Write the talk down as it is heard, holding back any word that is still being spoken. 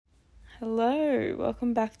Hello,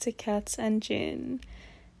 welcome back to Cats and Gin.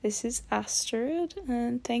 This is Astrid,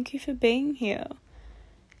 and thank you for being here.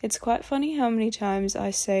 It's quite funny how many times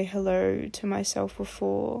I say hello to myself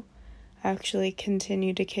before I actually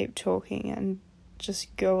continue to keep talking and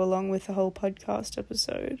just go along with the whole podcast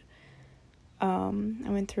episode. I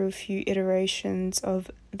went through a few iterations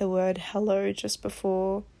of the word hello just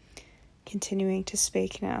before continuing to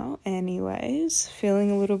speak now. Anyways,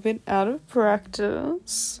 feeling a little bit out of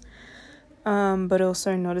practice. But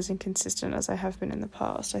also not as inconsistent as I have been in the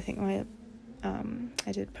past. I think I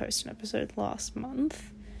did post an episode last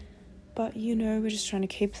month, but we're just trying to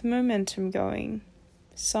keep the momentum going.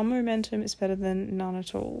 Some momentum is better than none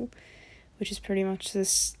at all, which is pretty much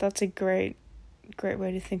this. That's a great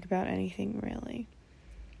way to think about anything, really.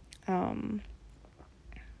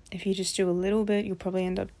 If you just do a little bit, you'll probably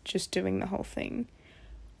end up just doing the whole thing,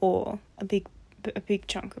 or a big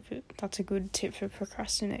chunk of it. That's a good tip for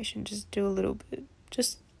procrastination. Just do a little bit.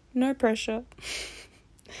 Just no pressure.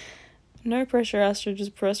 No pressure, Astrid.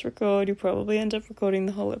 Just press record. You'll probably end up recording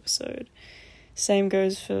the whole episode. Same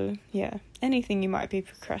goes for, anything you might be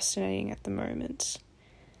procrastinating at the moment.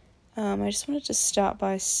 I just wanted to start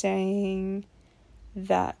by saying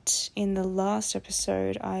that in the last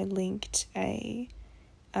episode, I linked a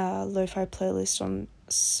lo-fi playlist on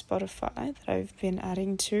Spotify that I've been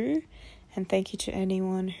adding to. And thank you to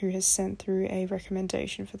anyone who has sent through a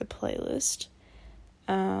recommendation for the playlist.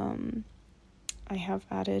 I have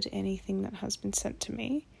added anything that has been sent to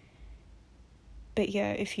me. But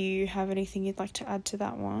if you have anything you'd like to add to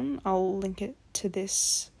that one, I'll link it to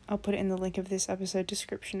this. I'll put it in the link of this episode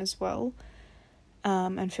description as well.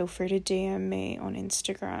 And feel free to DM me on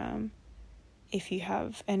Instagram if you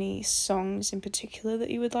have any songs in particular that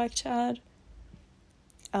you would like to add.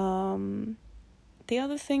 The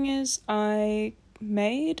other thing is I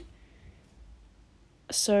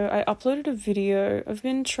uploaded a video. I've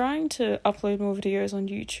been trying to upload more videos on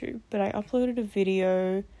YouTube, but I uploaded a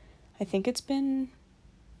video. I think it's been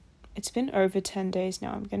over 10 days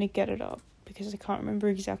now. I'm going to get it up because I can't remember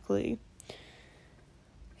exactly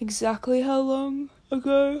how long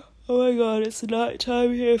ago. Oh my god, it's night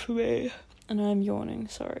time here for me. And I'm yawning,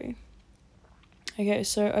 sorry. Okay,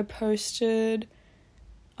 so I posted...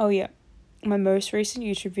 my most recent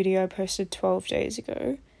YouTube video I posted 12 days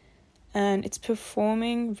ago, and it's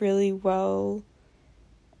performing really well,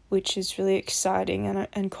 which is really exciting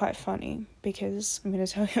and quite funny because I'm gonna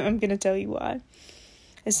tell you why.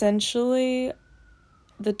 Essentially,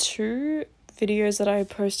 the two videos that I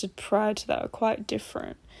posted prior to that are quite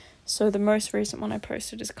different. So the most recent one I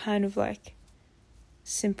posted is kind of like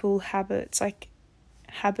simple habits, like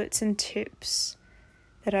habits and tips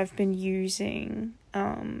that I've been using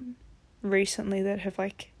recently that have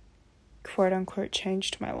quote unquote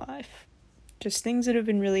changed my life. Just things that have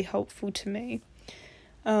been really helpful to me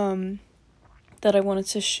that I wanted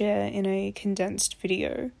to share in a condensed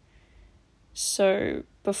video. So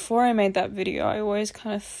before I made that video, I always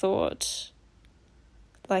kind of thought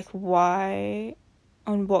why,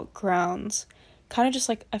 on what grounds, kind of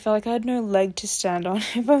just I felt like I had no leg to stand on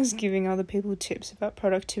if I was giving other people tips about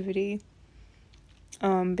productivity,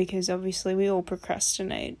 because obviously we all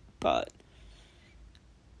procrastinate. But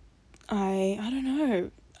I don't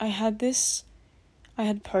know. I had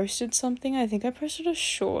posted something. I think I posted a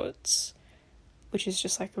shorts, which is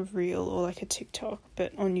just like a reel or like a TikTok,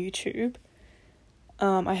 but on YouTube.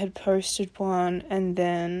 I had posted one, and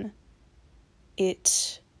then I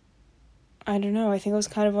don't know, I think I was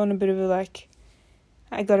kind of on a bit of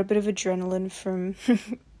I got a bit of adrenaline from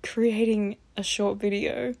creating a short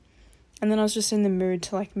video. And then I was just in the mood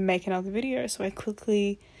to make another video, so I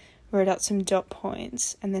quickly wrote out some dot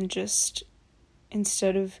points, and then just,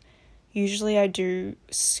 usually I do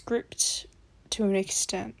script to an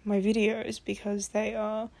extent my videos because they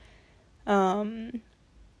are, there's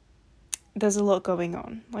a lot going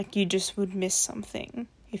on. You just would miss something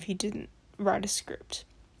if you didn't write a script.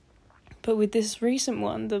 But with this recent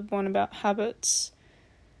one, the one about habits,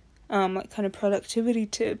 kind of productivity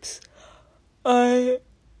tips, oh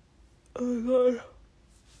god,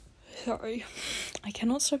 sorry, I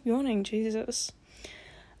cannot stop yawning, Jesus.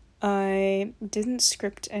 I didn't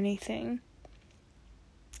script anything.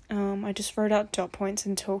 I just wrote out dot points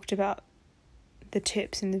and talked about the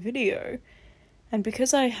tips in the video. And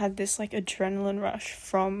because I had this adrenaline rush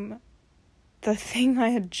from the thing I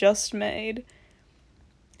had just made,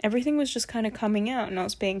 everything was just kind of coming out, and I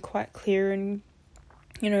was being quite clear and,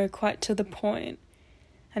 quite to the point.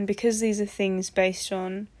 And because these are things based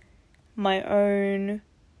on my own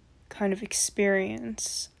kind of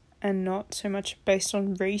experience and not so much based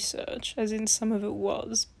on research, as in some of it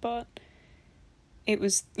was, but it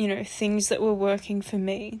was, things that were working for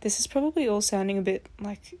me. This is probably all sounding a bit,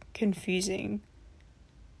 confusing,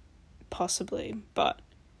 possibly, but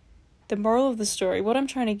the moral of the story, what I'm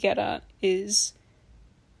trying to get at is,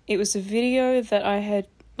 it was a video that I had,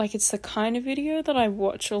 it's the kind of video that I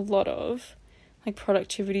watch a lot of,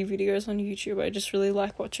 productivity videos on YouTube. I just really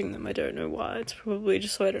like watching them. I don't know why. It's probably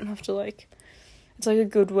just so I don't have to, it's a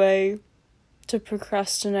good way to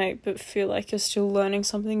procrastinate but feel like you're still learning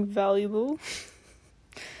something valuable.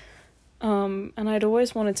 And I'd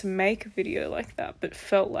always wanted to make a video like that, but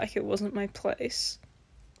felt like it wasn't my place.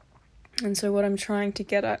 And so what I'm trying to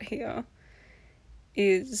get at here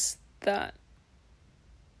is that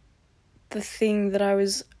the thing that I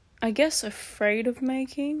was, I guess, afraid of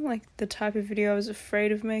making, the type of video I was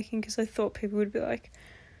afraid of making, because I thought people would be like,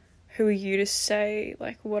 who are you to say,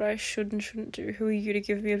 what I should and shouldn't do? Who are you to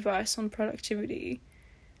give me advice on productivity?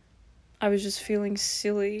 I was just feeling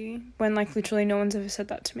silly when, literally no one's ever said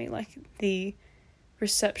that to me. The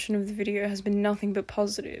reception of the video has been nothing but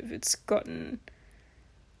positive. It's gotten,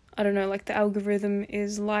 I don't know, the algorithm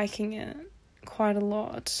is liking it quite a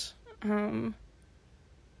lot.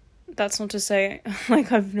 That's not to say,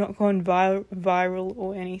 I've not gone viral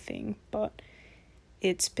or anything, but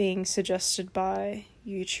it's being suggested by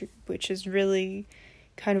YouTube, which is really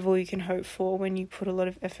kind of all you can hope for when you put a lot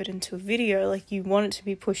of effort into a video. You want it to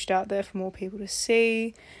be pushed out there for more people to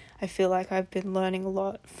see. I feel like I've been learning a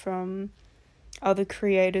lot from other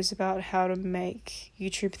creators about how to make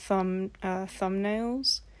YouTube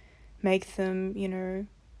thumbnails, make them,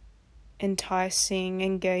 enticing,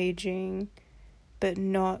 engaging, but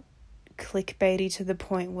not clickbaity to the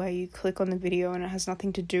point where you click on the video and it has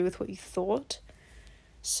nothing to do with what you thought.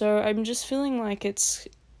 So I'm just feeling like it's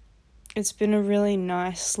been a really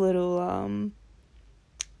nice little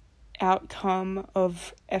outcome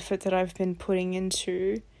of effort that I've been putting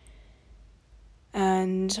into,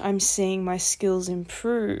 and I'm seeing my skills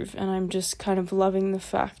improve, and I'm just kind of loving the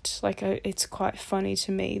fact, it's quite funny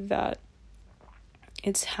to me that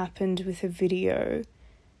it's happened with a video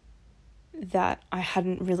that I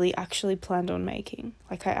hadn't really actually planned on making.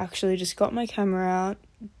 I actually just got my camera out,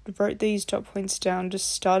 wrote these top points down, just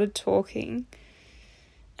started talking,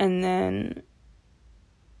 and then,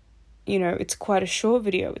 it's quite a short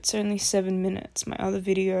video. It's only 7 minutes. My other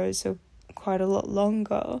videos are quite a lot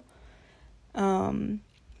longer.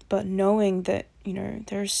 But knowing that,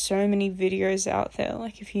 there are so many videos out there,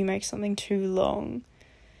 if you make something too long,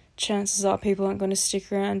 chances are people aren't going to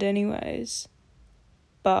stick around anyways.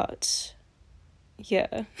 But,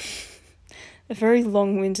 yeah, a very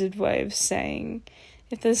long-winded way of saying,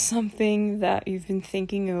 if there's something that you've been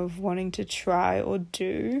thinking of wanting to try or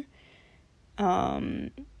do,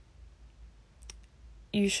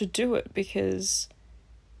 you should do it, because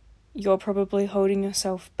you're probably holding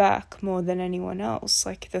yourself back more than anyone else.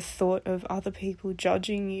 The thought of other people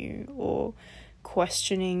judging you or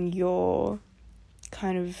questioning your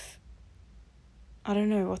kind of, I don't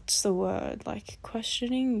know, what's the word?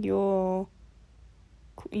 Questioning your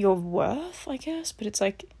worth, I guess. But it's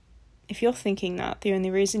if you're thinking that, the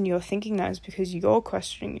only reason you're thinking that is because you're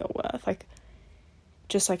questioning your worth.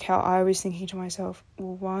 Just how I was thinking to myself,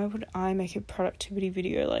 well, why would I make a productivity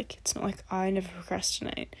video? It's not I never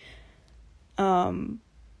procrastinate.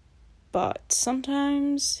 But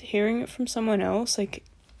sometimes hearing it from someone else,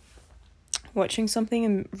 watching something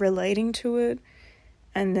and relating to it,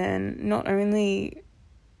 and then not only,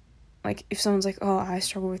 if someone's oh, I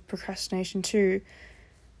struggle with procrastination too,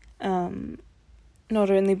 not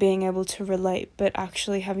only being able to relate, but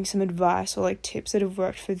actually having some advice or tips that have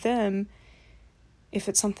worked for them, if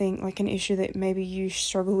it's something an issue that maybe you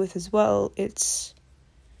struggle with as well, there's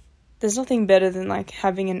nothing better than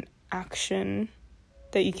having an action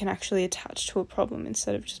that you can actually attach to a problem,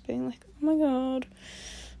 instead of just being oh my god,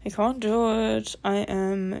 I can't do it, I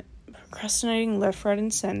am procrastinating left, right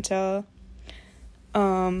and center.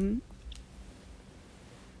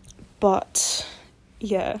 But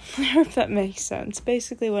yeah, I hope that makes sense.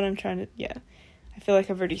 Basically what I'm trying to, I feel like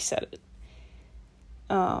I've already said it.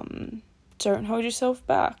 Don't hold yourself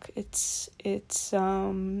back. It's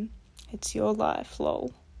your life,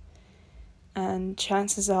 lol. And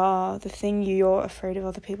chances are the thing you're afraid of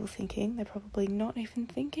other people thinking, they're probably not even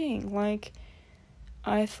thinking.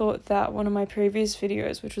 I thought that one of my previous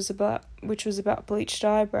videos, which was about bleached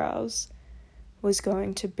eyebrows, was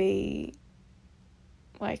going to be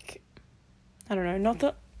I don't know, not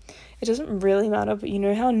that it doesn't really matter, but you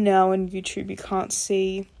know how now on YouTube you can't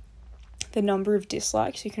see the number of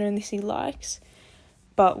dislikes, you can only see likes.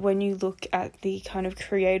 But when you look at the kind of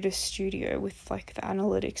creator studio with the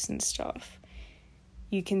analytics and stuff,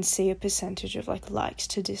 you can see a percentage of like likes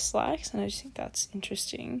to dislikes, and I just think that's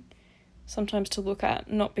interesting sometimes to look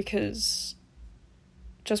at. Not because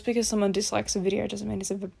just because someone dislikes a video doesn't mean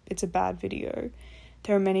it's a bad video.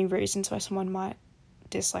 There are many reasons why someone might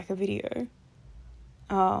dislike a video.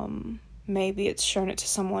 Maybe it's shown it to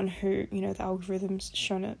someone who, you know, the algorithm's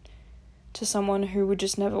shown it to someone who would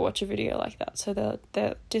just never watch a video like that, so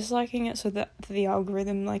they're disliking it so that the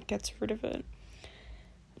algorithm like gets rid of it.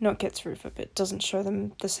 Not gets rid of it, but doesn't show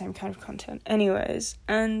them the same kind of content. Anyways,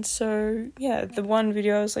 and so, yeah, the one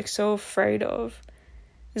video I was, like, so afraid of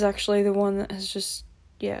is actually the one that has just,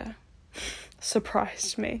 yeah,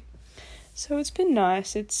 surprised me. So it's been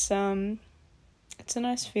nice. It's a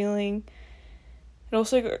nice feeling. It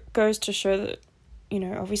also goes to show that, you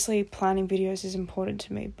know, obviously planning videos is important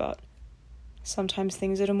to me, but sometimes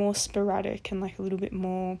things that are more sporadic and, like, a little bit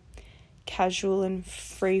more casual and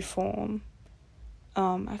free form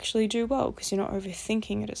actually do well, because you're not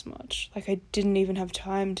overthinking it as much. Like, I didn't even have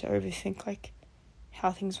time to overthink, like,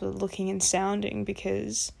 how things were looking and sounding,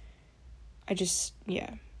 because I just,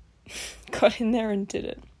 yeah, got in there and did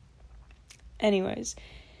it. Anyways,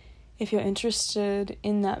 if you're interested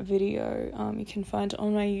in that video, you can find it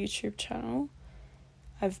on my YouTube channel.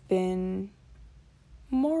 I've been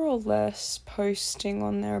more or less posting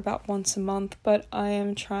on there about once a month, but I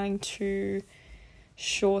am trying to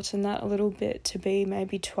shorten that a little bit to be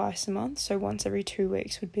maybe twice a month, so once every 2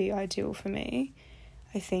 weeks would be ideal for me.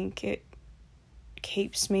 I think it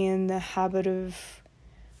keeps me in the habit of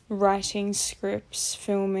writing scripts,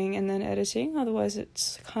 filming, and then editing. Otherwise,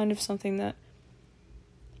 it's kind of something that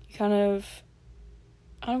you kind of,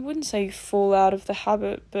 I wouldn't say you fall out of the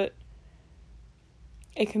habit, but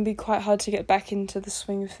it can be quite hard to get back into the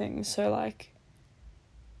swing of things. So, like,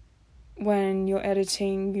 when you're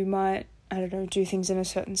editing, you might, I don't know, do things in a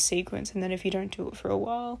certain sequence, and then if you don't do it for a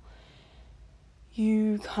while,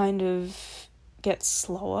 you kind of get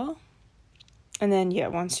slower. And then, yeah,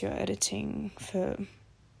 once you're editing for,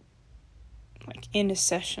 like, in a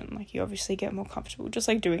session, like, you obviously get more comfortable, just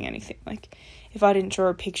like doing anything. Like, if I didn't draw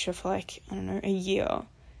a picture for, like, I don't know, a year,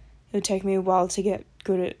 it would take me a while to get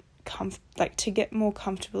good at, to get more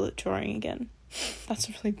comfortable at drawing again. That's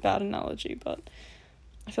a really bad analogy, but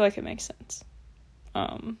I feel like it makes sense.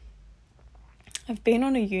 I've been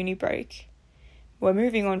on a uni break. We're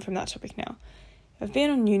moving on from that topic now. I've been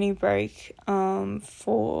on uni break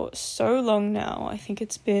for so long now. I think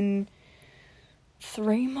it's been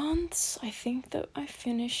 3 months. I think that I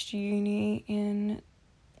finished uni in,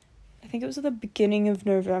 I think it was at the beginning of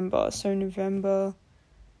November. So November,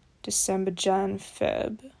 December, Jan,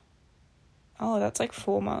 Feb. Oh, that's like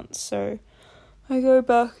 4 months. So I go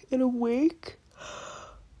back in a week.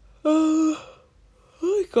 Oh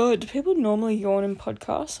my god, do people normally yawn in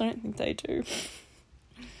podcasts? I don't think they do.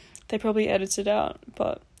 They probably edit it out,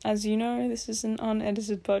 but as you know, this is an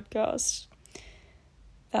unedited podcast.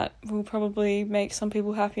 That will probably make some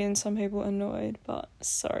people happy and some people annoyed, but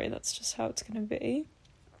sorry, that's just how it's gonna be.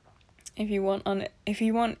 If you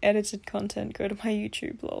want edited content, go to my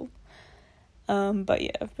YouTube, lol. But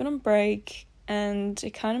yeah, I've been on break, and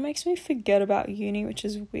it kind of makes me forget about uni, which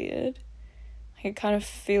is weird. Like, it kind of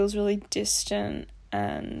feels really distant,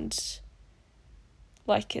 and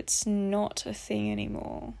like it's not a thing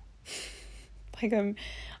anymore. Like, I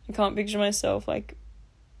can't picture myself, like,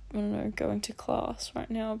 I don't know, going to class right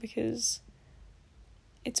now, because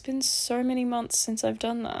it's been so many months since I've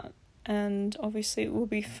done that, and obviously it will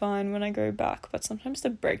be fine when I go back, but sometimes the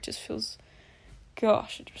break just feels,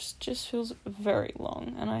 gosh, it just feels very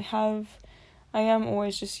long, and I am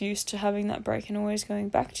always just used to having that break and always going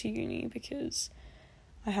back to uni, because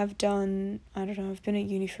I have done, I don't know, I've been at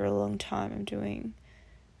uni for a long time. I'm doing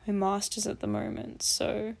my master's at the moment,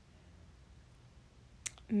 so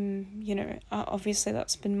you know, obviously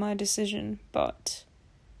that's been my decision, but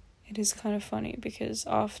it is kind of funny, because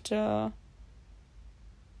after,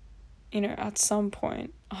 you know, at some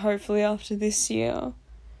point, hopefully after this year,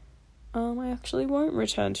 I actually won't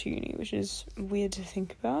return to uni, which is weird to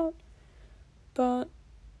think about, but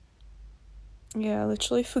yeah, I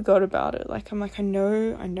literally forgot about it. Like, I'm like, I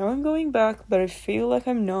know I'm going back, but I feel like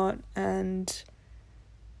I'm not, and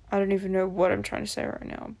I don't even know what I'm trying to say right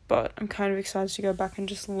now, but I'm kind of excited to go back and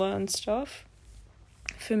just learn stuff.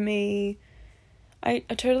 For me, I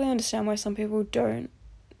totally understand why some people don't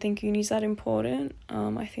think uni's that important.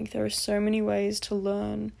 I think there are so many ways to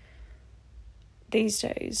learn these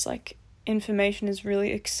days. Like, information is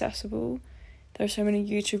really accessible. There are so many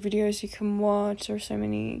YouTube videos you can watch. There are so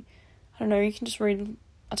many, I don't know, you can just read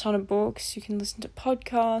a ton of books. You can listen to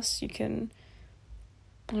podcasts. You can,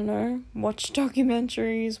 I don't know, watch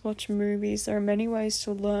documentaries, watch movies. There are many ways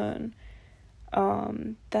to learn.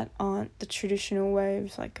 that aren't the traditional way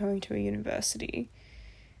of like going to a university.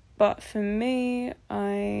 But for me,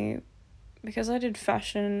 because I did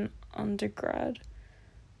fashion undergrad,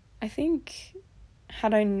 I think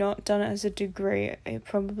had I not done it as a degree,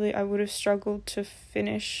 I would have struggled to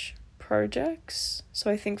finish projects. So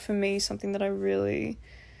I think for me, something that I really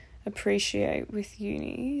appreciate with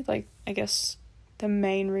uni, like I guess the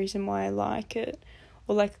main reason why I like it,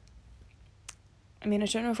 or like, I mean, I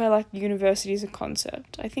don't know if I like university as a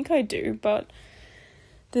concept. I think I do, but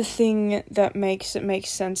the thing that makes it make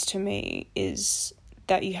sense to me is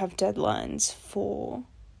that you have deadlines for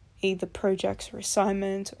either projects or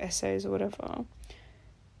assignments or essays or whatever.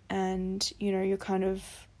 And, you know, you're kind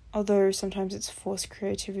of, although sometimes it's forced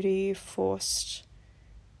creativity, forced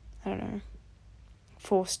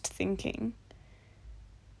thinking,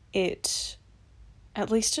 at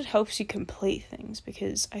least it helps you complete things,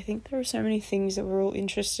 because I think there are so many things that we're all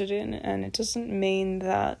interested in, and it doesn't mean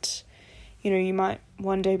that, you know, you might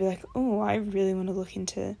one day be like, oh, I really want to look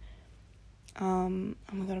into, oh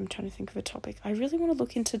my god, I'm trying to think of a topic. I really want to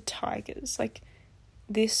look into tigers, like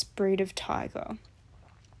this breed of tiger.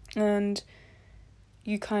 And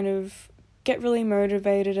you kind of get really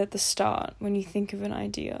motivated at the start when you think of an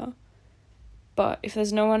idea. But if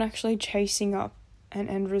there's no one actually chasing up an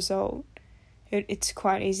end result, it's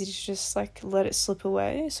quite easy to just like let it slip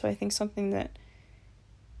away. So I think something that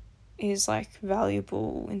is like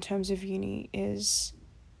valuable in terms of uni is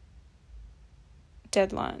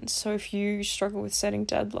deadlines. So if you struggle with setting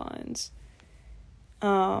deadlines,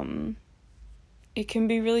 it can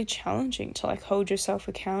be really challenging to like hold yourself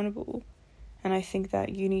accountable. And I think that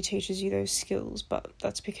uni teaches you those skills, but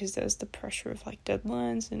that's because there's the pressure of like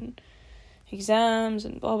deadlines and exams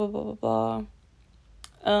and blah blah blah blah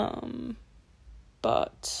blah.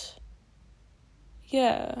 But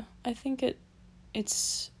yeah, I think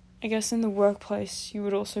it's I guess in the workplace you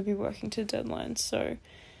would also be working to deadlines, so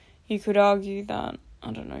you could argue that,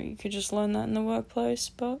 I don't know, you could just learn that in the workplace,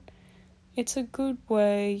 but it's a good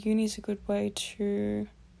way, uni's a good way to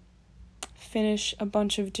finish a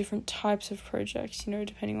bunch of different types of projects, you know,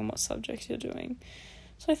 depending on what subjects you're doing.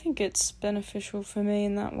 So I think it's beneficial for me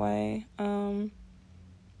in that way.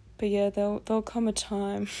 But yeah, there'll come a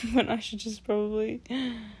time when I should just probably,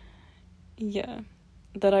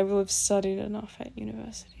 that I will have studied enough at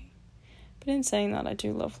university. But in saying that, I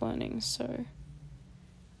do love learning, so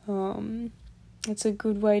it's a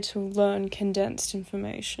good way to learn condensed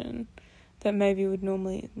information that maybe would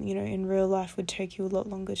normally, you know, in real life would take you a lot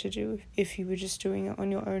longer to do if you were just doing it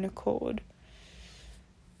on your own accord.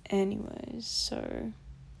 Anyways, so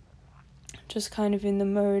just kind of in the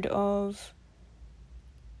mode of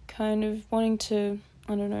kind of wanting to,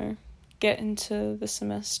 I don't know, get into the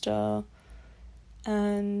semester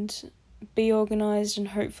and be organised and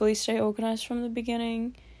hopefully stay organised from the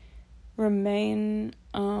beginning, remain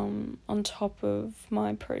on top of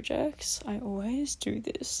my projects. I always do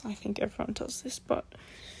this. I think everyone does this, but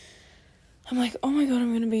I'm like, oh my god, I'm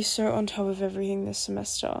going to be so on top of everything this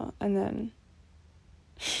semester, and then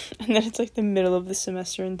it's like the middle of the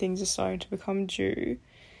semester and things are starting to become due,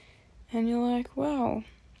 and you're like, wow,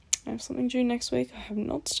 I have something due next week, I have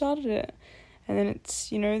not started it, and then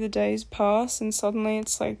it's, you know, the days pass and suddenly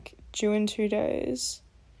it's like due in 2 days.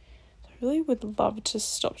 So I really would love to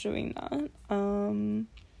stop doing that.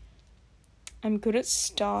 I'm good at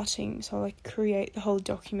starting, so I like create the whole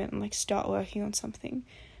document and like start working on something,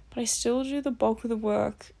 but I still do the bulk of the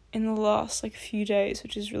work in the last like few days,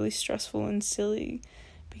 which is really stressful and silly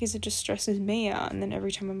because it just stresses me out, and then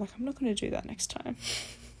every time I'm like, I'm not going to do that next time.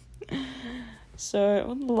 So I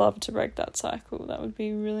would love to break that cycle. That would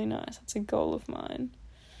be really nice. That's a goal of mine.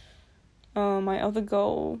 My other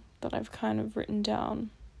goal that I've kind of written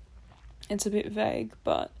down, it's a bit vague,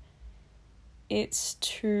 but it's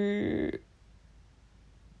to...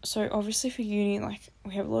 So obviously for uni, like,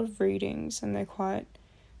 we have a lot of readings and they're quite...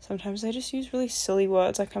 Sometimes they just use really silly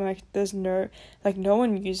words. Like, I'm like, there's no... Like, no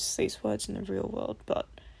one uses these words in the real world, but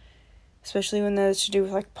especially when they're to do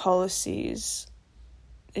with, like, policies,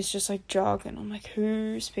 it's just, like, jargon. I'm like,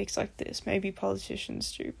 who speaks like this? Maybe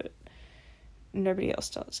politicians do, but nobody else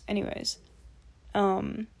does. Anyways,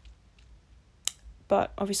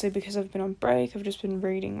 but obviously because I've been on break, I've just been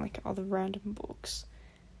reading, like, other random books.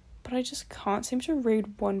 But I just can't seem to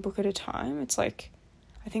read one book at a time. It's like,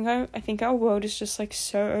 I think our world is just like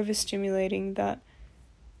so overstimulating that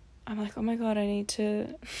I'm like, oh my god, I need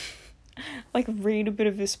to like read a bit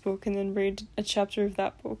of this book and then read a chapter of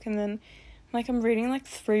that book, and then like I'm reading like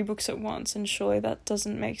 3 books at once, and surely that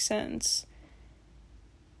doesn't make sense.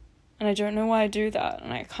 And I don't know why I do that,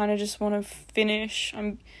 and I kind of just want to finish.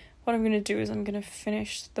 What I'm going to do is I'm going to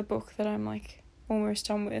finish the book that I'm like almost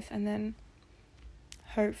done with, and then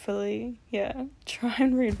hopefully, try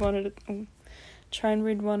and read one at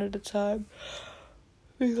a time,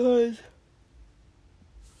 because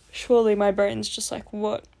surely my brain's just like,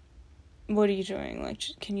 what are you doing? Like,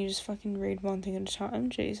 can you just fucking read one thing at a time?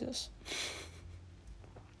 Jesus.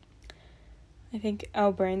 I think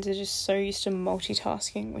our brains are just so used to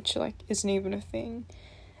multitasking, which, like, isn't even a thing.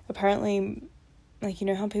 Apparently, like, you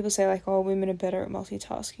know how people say, like, oh, women are better at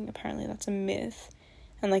multitasking? Apparently that's a myth.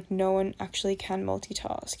 And, like, no one actually can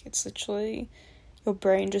multitask. It's literally your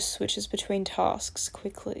brain just switches between tasks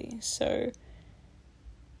quickly. So,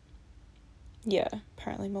 yeah,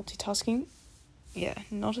 apparently multitasking,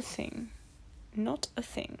 not a thing. Not a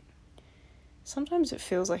thing. Sometimes it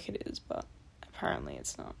feels like it is, but apparently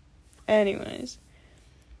it's not. Anyways,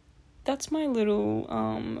 that's my little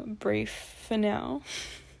brief for now.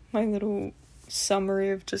 My little summary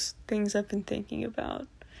of just things I've been thinking about.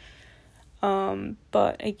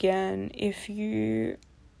 But again,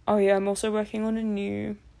 I'm also working on a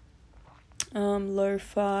new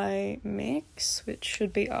lo-fi mix, which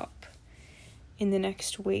should be up in the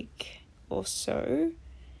next week or so.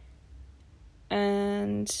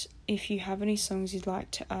 And if you have any songs you'd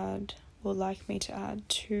like to add or like me to add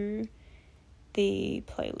to the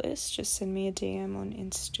playlist, just send me a DM on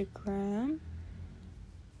Instagram.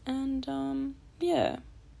 And I'm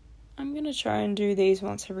gonna try and do these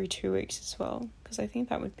once every 2 weeks as well, because I think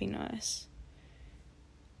that would be nice.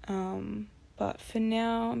 But for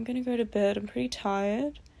now, I'm gonna go to bed. I'm pretty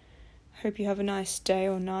tired. Hope you have a nice day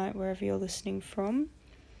or night wherever you're listening from.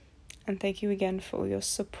 And thank you again for all your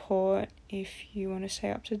support. If you want to stay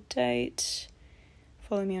up to date,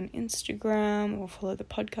 follow me on Instagram or follow the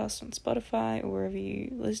podcast on Spotify or wherever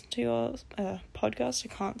you listen to your podcast.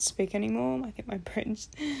 I can't speak anymore. I think my brain's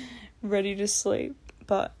ready to sleep.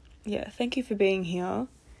 But yeah, thank you for being here.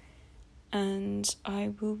 And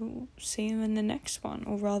I will see you in the next one.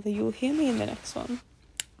 Or rather, you'll hear me in the next one.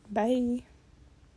 Bye.